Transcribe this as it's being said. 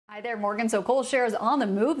Hi there, Morgan. So Kohl shares on the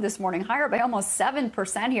move this morning, higher by almost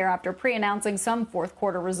 7% here after pre-announcing some fourth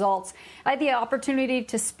quarter results. I had the opportunity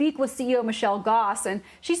to speak with CEO Michelle Goss, and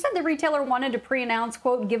she said the retailer wanted to pre-announce,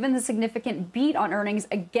 quote, given the significant beat on earnings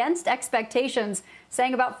against expectations,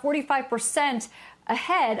 saying about 45%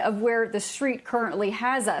 ahead of where the street currently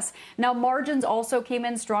has us. Now, margins also came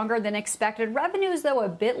in stronger than expected. Revenues, though, a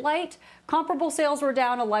bit light. Comparable sales were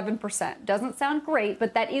down 11%. Doesn't sound great,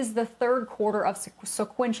 but that is the third quarter of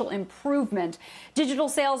sequential improvement. Digital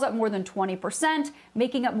sales up more than 20%,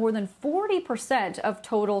 making up more than 40% of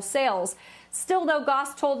total sales. Still, though,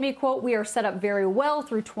 Goss told me, quote, we are set up very well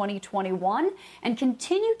through 2021 and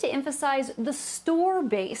continue to emphasize the store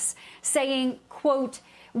base, saying, quote,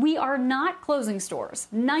 we are not closing stores.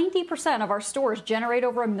 90% of our stores generate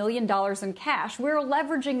over $1 million in cash. We're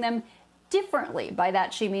leveraging them differently. By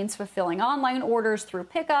that, she means fulfilling online orders through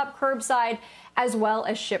pickup, curbside, as well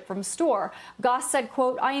as ship from store. Goss said,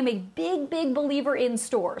 quote, I am a big believer in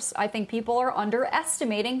stores. I think people are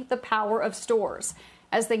underestimating the power of stores.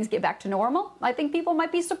 As things get back to normal, I think people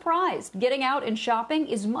might be surprised. Getting out and shopping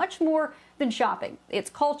is much more than shopping. It's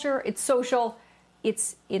culture, it's social,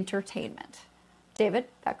 it's entertainment. David,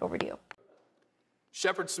 back over to you.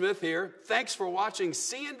 Shepard Smith here. Thanks for watching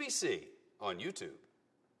CNBC on YouTube.